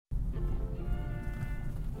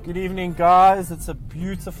Good evening, guys. It's a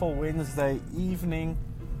beautiful Wednesday evening.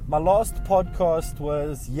 My last podcast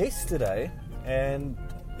was yesterday, and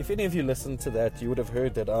if any of you listened to that, you would have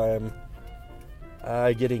heard that I am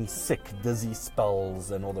getting sick, dizzy spells,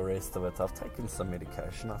 and all the rest of it. I've taken some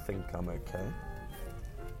medication. I think I'm okay.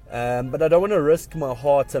 But I don't want to risk my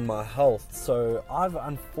heart and my health, so I've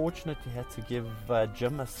unfortunately had to give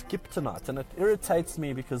gym a skip tonight, and it irritates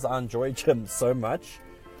me because I enjoy gym so much.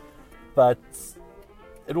 But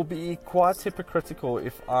it'll be quite hypocritical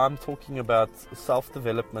if I'm talking about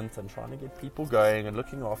self-development and trying to get people going and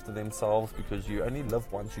looking after themselves, because you only live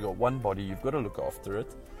once. You got one body, you've got to look after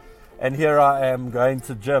it. And here I am going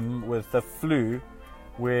to gym with the flu,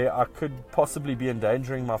 where I could possibly be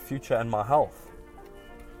endangering my future and my health.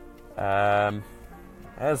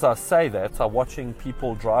 As I say that, I'm watching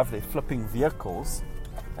people drive their flipping vehicles,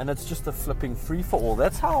 and it's just a flipping free-for-all.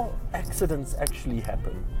 That's how accidents actually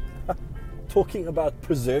happen. Talking about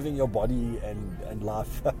preserving your body and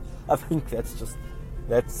life, I think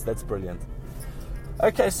that's brilliant.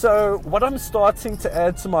 Okay, so what I'm starting to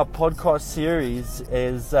add to my podcast series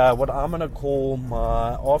is what I'm going to call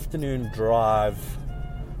my afternoon drive.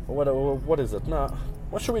 What is it? No,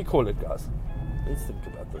 what should we call it, guys? Let's think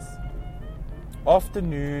about this.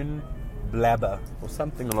 Afternoon blabber, or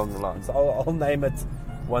something along the lines. I'll name it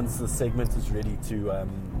once the segment is ready to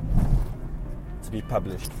be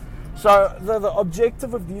published. So the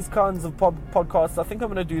objective of these kinds of podcasts, I think I'm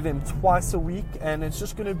going to do them twice a week, and it's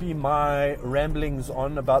just going to be my ramblings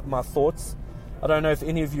on about my thoughts. I don't know if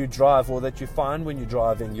any of you drive, or that you find when you're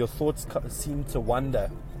driving, your thoughts seem to wander.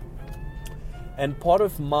 And part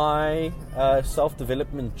of my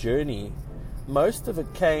self-development journey, most of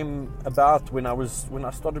it came about when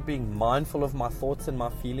I started being mindful of my thoughts and my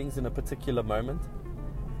feelings in a particular moment,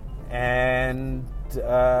 and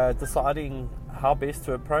deciding how best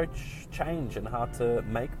to approach change and how to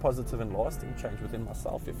make positive and lasting change within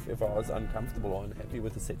myself if I was uncomfortable or unhappy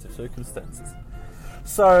with a set of circumstances.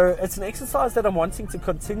 So it's an exercise that I'm wanting to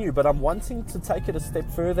continue, but I'm wanting to take it a step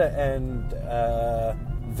further and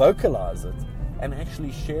vocalize it and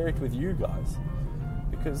actually share it with you guys,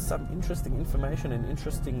 because some interesting information and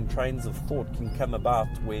interesting trains of thought can come about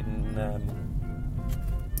when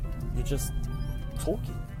you're just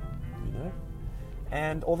talking, you know.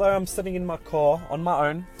 And although I'm sitting in my car on my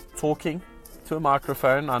own, talking to a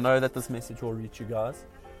microphone, I know that this message will reach you guys,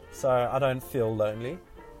 so I don't feel lonely.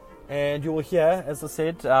 And you'll hear, as I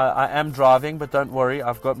said, I am driving, but don't worry,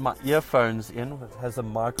 I've got my earphones in, it has a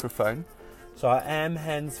microphone, so I am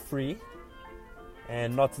hands-free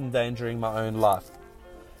and not endangering my own life.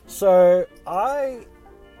 So I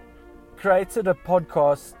created a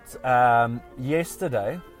podcast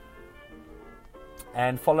yesterday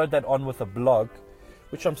and followed that on with a blog,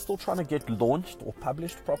 which I'm still trying to get launched or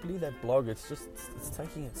published properly. That blog, it's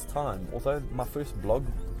taking its time. Although my first blog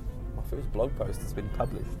post has been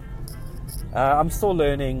published, I'm still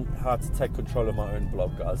learning how to take control of my own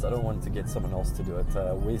blog, guys. I don't want to get someone else to do it.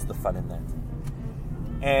 Where's the fun in that?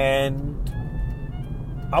 And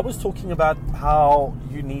I was talking about how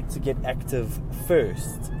you need to get active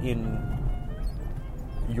first in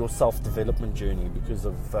your self-development journey because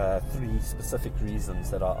of 3 specific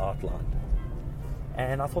reasons that I outlined.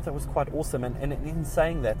 And I thought that was quite awesome. And in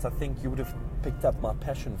saying that, I think you would have picked up my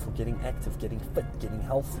passion for getting active, getting fit, getting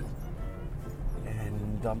healthy.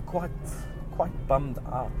 And I'm quite bummed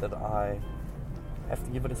out that I have to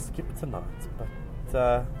give it a skip tonight.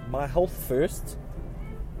 But my health first.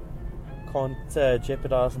 Can't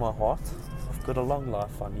jeopardize my heart. I've got a long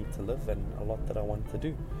life I need to live and a lot that I want to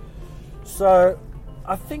do. So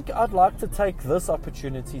I think I'd like to take this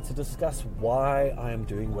opportunity to discuss why I am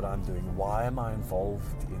doing what I'm doing. Why am I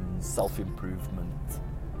involved in self-improvement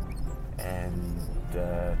and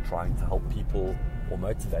trying to help people or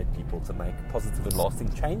motivate people to make positive and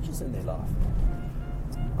lasting changes in their life?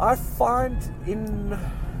 I find in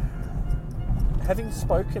having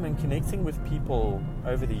spoken and connecting with people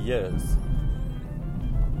over the years,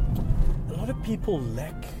 a lot of people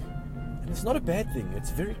lack, and it's not a bad thing, it's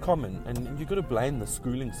very common, and you've got to blame the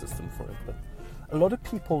schooling system for it, but a lot of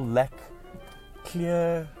people lack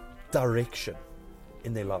clear direction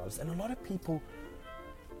in their lives, and a lot of people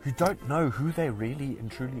who don't know who they really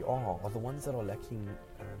and truly are the ones that are lacking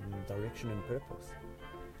direction and purpose.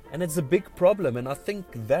 And it's a big problem, and I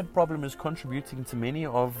think that problem is contributing to many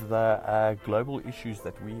of the global issues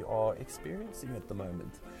that we are experiencing at the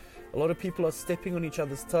moment. A lot of people are stepping on each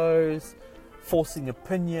other's toes, forcing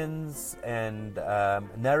opinions and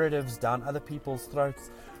narratives down other people's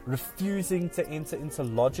throats, refusing to enter into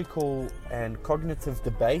logical and cognitive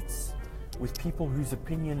debates with people whose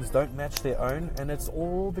opinions don't match their own, and it's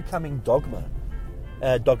all becoming dogma.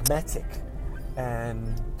 dogmatic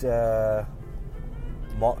and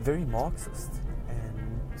very Marxist.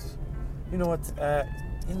 And you know what?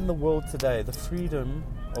 In the world today, the freedom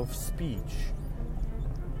of speech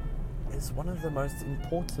is one of the most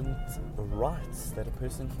important rights that a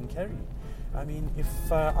person can carry. I mean,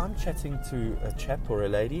 if I'm chatting to a chap or a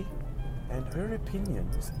lady and her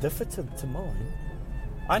opinions differ to mine,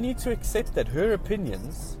 I need to accept that her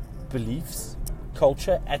opinions, beliefs,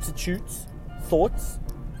 culture, attitudes, thoughts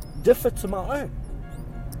differ to my own.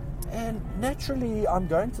 And naturally, I'm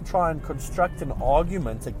going to try and construct an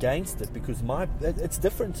argument against it because it's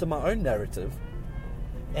different to my own narrative.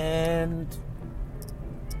 And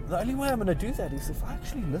the only way I'm going to do that is if I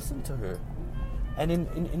actually listen to her. And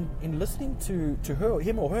in listening to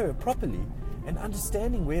him or her properly and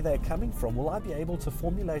understanding where they're coming from, will I be able to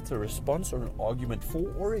formulate a response or an argument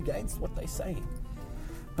for or against what they're saying?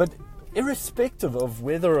 But irrespective of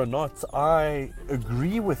whether or not I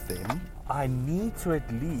agree with them, I need to at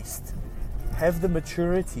least have the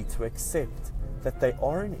maturity to accept that they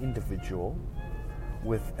are an individual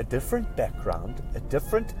with a different background, a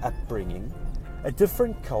different upbringing, a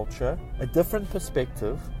different culture, a different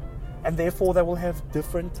perspective, and therefore they will have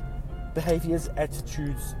different behaviors,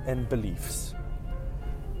 attitudes, and beliefs.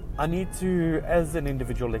 I need to, as an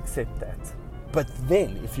individual, accept that. But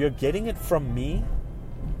then, if you're getting it from me,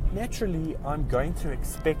 naturally, I'm going to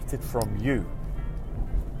expect it from you.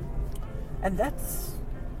 And I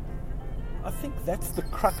think that's the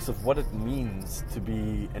crux of what it means to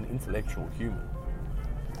be an intellectual human.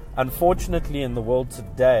 Unfortunately, in the world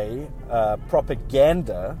today,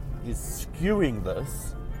 propaganda is skewing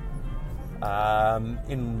this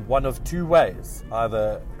in one of two ways,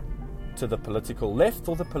 either to the political left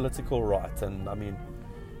or the political right. And I mean,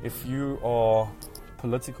 if you are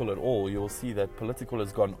political at all, you'll see that political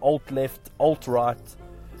has gone alt-left, alt-right,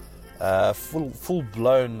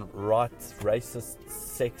 full-blown right, racist,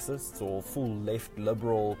 sexist, or full left,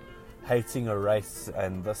 liberal, hating a race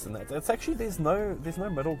and this and that. It's actually, there's no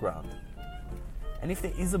middle ground. And if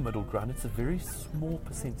there is a middle ground, it's a very small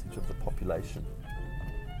percentage of the population.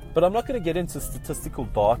 But I'm not going to get into statistical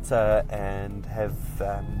data and have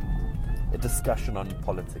a discussion on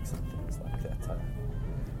politics and things like that.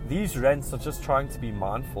 These rants are just trying to be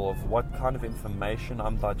mindful of what kind of information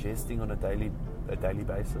I'm digesting on a daily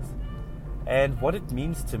basis and what it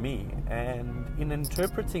means to me. And in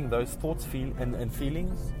interpreting those thoughts and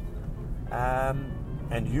feelings,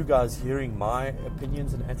 and you guys hearing my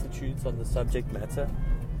opinions and attitudes on the subject matter,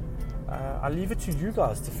 I leave it to you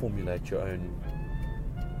guys to formulate your own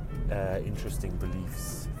interesting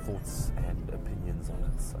beliefs, thoughts, and opinions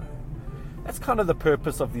on it. So that's kind of the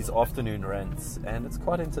purpose of these afternoon rants, and it's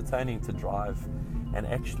quite entertaining to drive and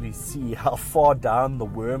actually see how far down the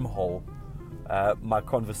wormhole my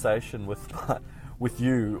conversation with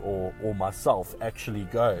you or myself actually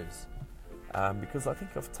goes, because I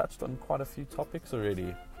think I've touched on quite a few topics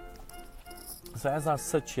already. So as I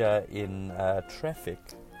sit here in traffic,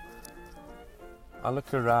 I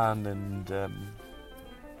look around and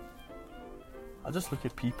I just look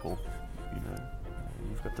at people.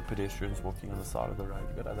 You've got the pedestrians walking on the side of the road,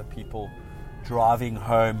 you've got other people driving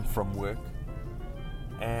home from work,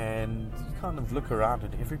 and you kind of look around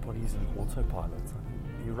and everybody's in autopilot.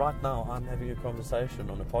 Right now I'm having a conversation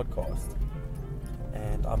on a podcast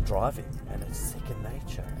and I'm driving, and it's second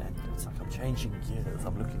nature, and it's like I'm changing gears,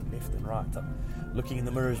 I'm looking left and right, I'm looking in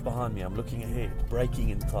the mirrors behind me, I'm looking ahead, braking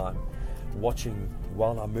in time, watching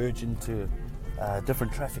while I merge into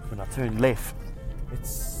different traffic when I turn left.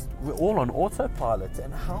 We're all on autopilot,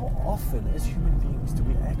 and how often as human beings do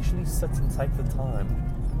we actually sit and take the time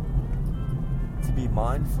to be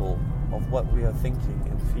mindful of what we are thinking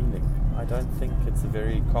and feeling? I don't think it's a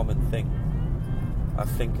very common thing. I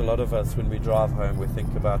think a lot of us, when we drive home, we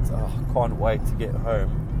think about, I can't wait to get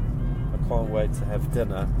home, I can't wait to have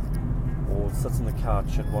dinner, or sit on the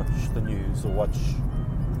couch and watch the news, or watch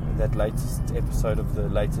that latest episode of the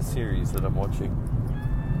latest series that I'm watching.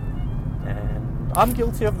 And I'm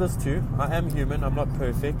guilty of this too. I am human, I'm not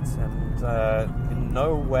perfect, and in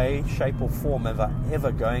no way, shape or form am I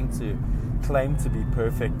ever going to claim to be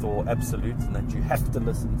perfect or absolute and that you have to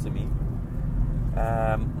listen to me.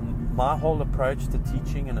 My whole approach to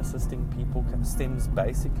teaching and assisting people stems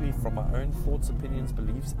basically from my own thoughts, opinions,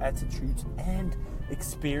 beliefs, attitudes, and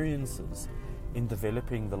experiences in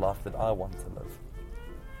developing the life that I want to live.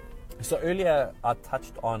 So earlier I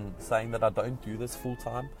touched on saying that I don't do this full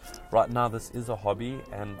time. Right now this is a hobby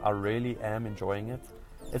and I really am enjoying it.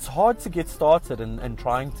 It's hard to get started and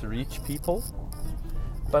trying to reach people,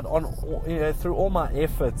 but through all my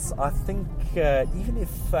efforts, I think even if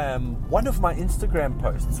one of my Instagram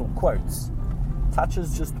posts or quotes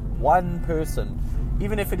touches just one person,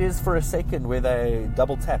 even if it is for a second where they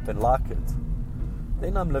double tap and like it,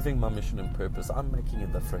 then I'm living my mission and purpose. I'm making a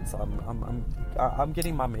difference. I'm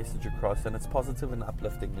getting my message across, and it's positive and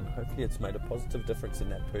uplifting, and hopefully it's made a positive difference in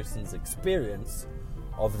that person's experience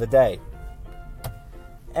of the day.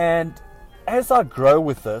 And as I grow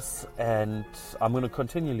with this, and I'm going to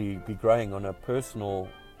continually be growing on a personal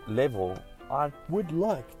level, I would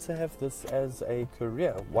like to have this as a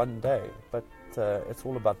career one day, but it's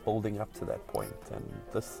all about building up to that point. And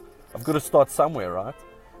this, I've got to start somewhere, right?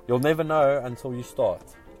 You'll never know until you start.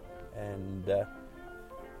 And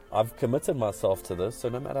I've committed myself to this, so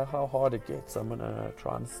no matter how hard it gets, I'm going to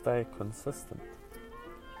try and stay consistent.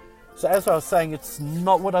 So as I was saying, it's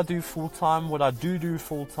not what I do full-time. What I do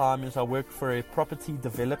full-time is I work for a property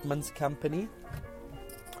development company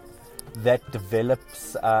that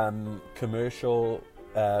develops commercial,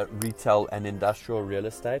 retail and industrial real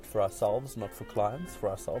estate for ourselves, not for clients, for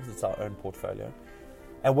ourselves. It's our own portfolio.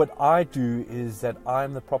 And what I do is that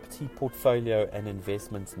I'm the property portfolio and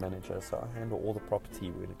investments manager. So I handle all the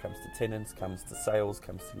property when it comes to tenants, comes to sales,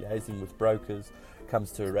 comes to liaising with brokers,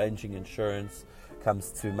 comes to arranging insurance,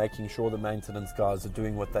 comes to making sure the maintenance guys are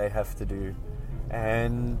doing what they have to do.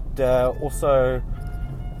 And also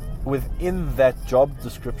within that job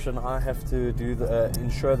description, I have to do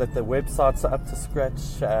ensure that the websites are up to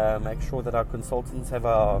scratch, make sure that our consultants have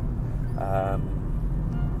our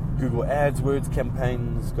Google AdWords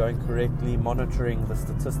campaigns going correctly, monitoring the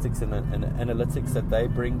statistics and analytics that they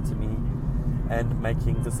bring to me, and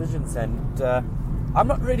making decisions. And I'm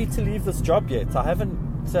not ready to leave this job yet. I haven't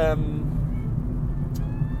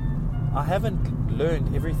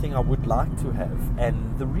learned everything I would like to have.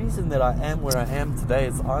 And the reason that I am where I am today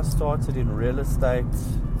is I started in real estate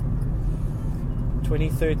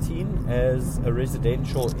 2013 as a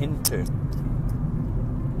residential intern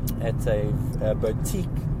at a boutique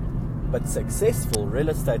but successful real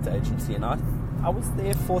estate agency, and I was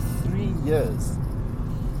there for 3 years,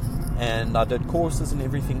 and I did courses and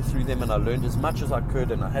everything through them, and I learned as much as I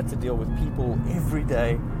could, and I had to deal with people every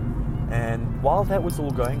day. And while that was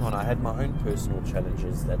all going on, I had my own personal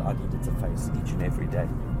challenges that I needed to face each and every day.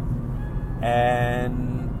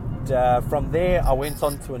 And from there, I went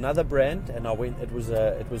on to another brand, and it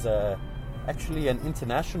was actually an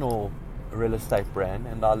international real estate brand,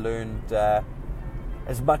 and I learned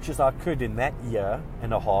as much as I could in that year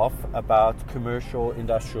and a half about commercial,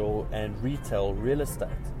 industrial, and retail real estate.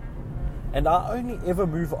 And I only ever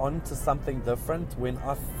move on to something different when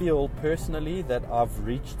I feel personally that I've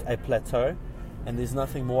reached a plateau and there's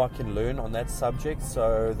nothing more I can learn on that subject.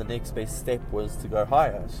 So the next best step was to go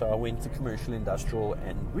higher. So I went to commercial, industrial,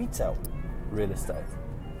 and retail real estate.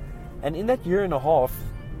 And in that year and a half,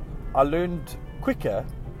 I learned quicker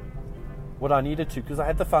what I needed to, because I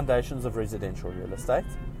had the foundations of residential real estate.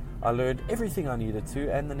 I learned everything I needed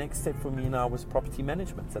to, and the next step for me now was property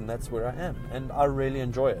management, and that's where I am, and I really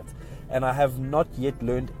enjoy it. And I have not yet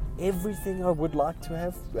learned everything I would like to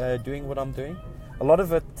have doing what I'm doing. A lot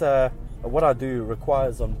of it, what I do,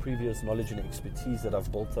 requires on previous knowledge and expertise that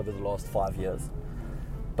I've built over the last 5 years.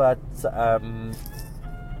 But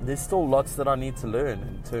there's still lots that I need to learn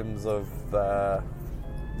in terms of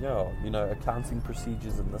accounting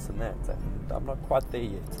procedures and this and that, and I'm not quite there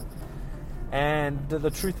yet. And the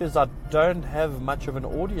truth is, I don't have much of an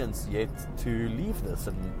audience yet to leave this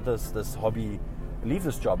and this hobby, leave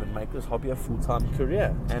this job and make this hobby a full-time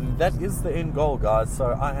career. And that is the end goal, guys. So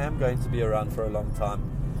I am going to be around for a long time.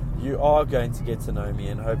 You are going to get to know me,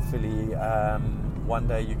 and hopefully one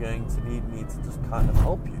day you're going to need me to just kind of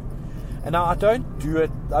help you. And now I don't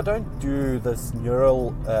do this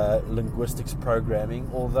neural linguistics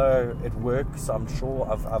programming, although it works. I'm sure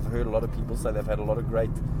I've heard a lot of people say they've had a lot of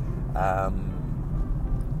great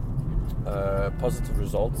positive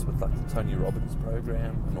results with like the Tony Robbins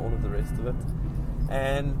program and all of the rest of it.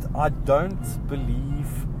 And I don't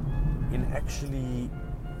believe in actually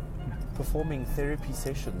performing therapy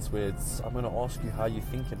sessions where I'm going to ask you how you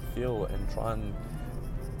think and feel and try and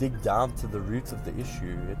dig down to the root of the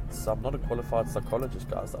issue. I'm not a qualified psychologist,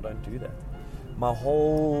 guys. I don't do that. My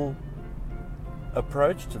whole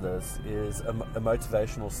approach to this is a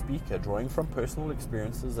motivational speaker, drawing from personal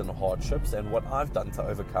experiences and hardships and what I've done to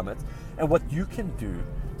overcome it and what you can do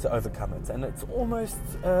to overcome it. And it's almost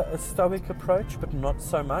a stoic approach, but not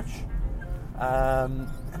so much. And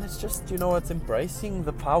it's just, it's embracing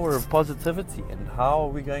the power of positivity and how are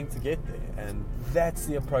we going to get there. And that's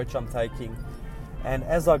the approach I'm taking. And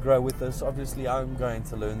as I grow with this, obviously I'm going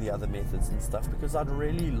to learn the other methods and stuff, because I'd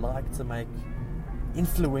really like to make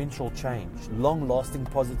influential change, long-lasting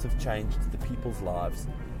positive change to the people's lives.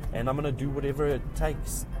 And I'm going to do whatever it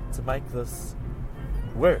takes to make this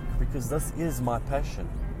work, because this is my passion.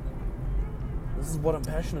 This is what I'm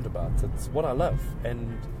passionate about. It's what I love.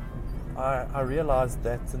 And I realized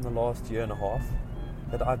that in the last year and a half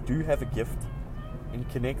that I do have a gift in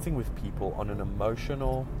connecting with people on an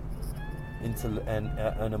emotional,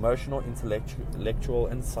 intellectual,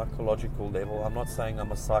 and psychological level. I'm not saying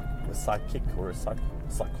I'm a psychic or a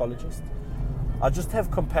psychologist. I just have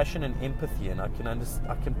compassion and empathy, and I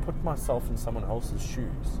can put myself in someone else's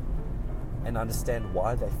shoes and understand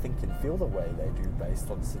why they think and feel the way they do based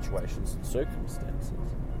on situations and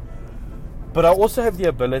circumstances. But I also have the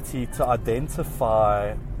ability to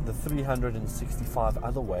identify the 365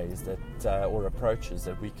 other ways that, or approaches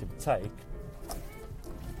that we could take.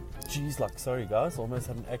 Geez, sorry guys, almost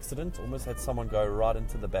had an accident, almost had someone go right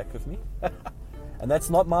into the back of me. And that's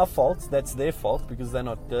not my fault, that's their fault, because they're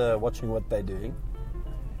not watching what they're doing.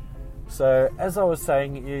 So, as I was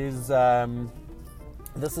saying, is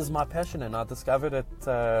this is my passion, and I discovered it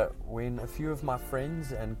when a few of my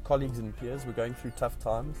friends and colleagues and peers were going through tough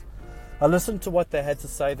times. I listened to what they had to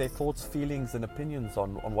say, their thoughts, feelings, and opinions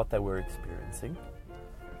on what they were experiencing.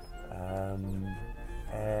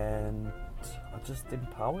 And I just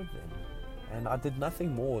empowered them. And I did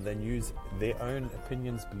nothing more than use their own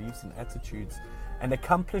opinions, beliefs, and attitudes and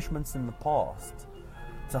accomplishments in the past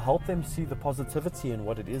to help them see the positivity in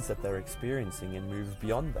what it is that they're experiencing and move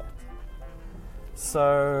beyond that.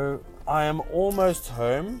 So I am almost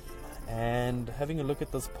home, and having a look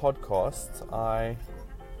at this podcast,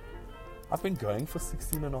 I've been going for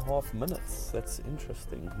 16 and a half minutes. That's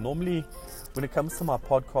interesting. Normally, when it comes to my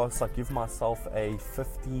podcasts, I give myself a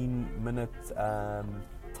 15-minute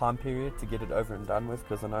time period to get it over and done with,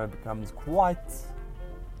 because I know it becomes quite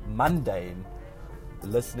mundane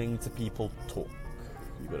listening to people talk.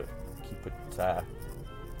 You gotta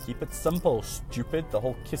keep it simple, stupid. The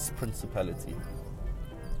whole KISS principality.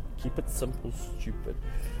 Keep it simple, stupid.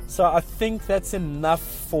 So I think that's enough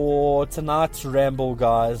for tonight's ramble,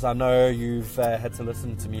 guys. I know you've had to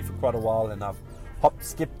listen to me for quite a while, and I've hopped,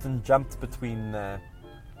 skipped, and jumped between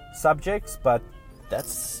subjects, but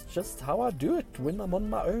that's just how I do it when I'm on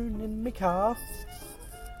my own in my car.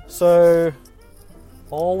 So,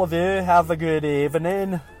 all of you have a good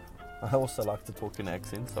evening. I also like to talk in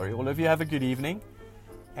accents, sorry. All of you have a good evening.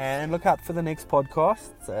 And look out for the next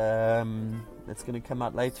podcast. It's going to come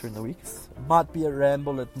out later in the weeks. It might be a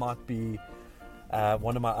ramble. It might be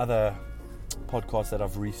one of my other podcasts that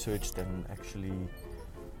I've researched and actually,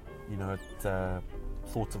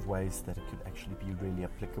 thought of ways that it could actually be really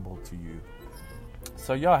applicable to you.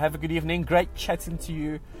 So yeah, have a good evening. Great chatting to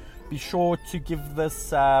you. Be sure to give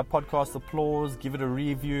this podcast applause. Give it a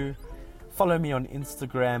review. Follow me on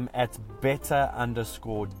Instagram at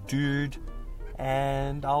better_dude.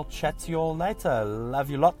 And I'll chat to you all later. Love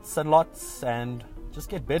you lots and lots, and just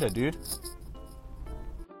get better, dude.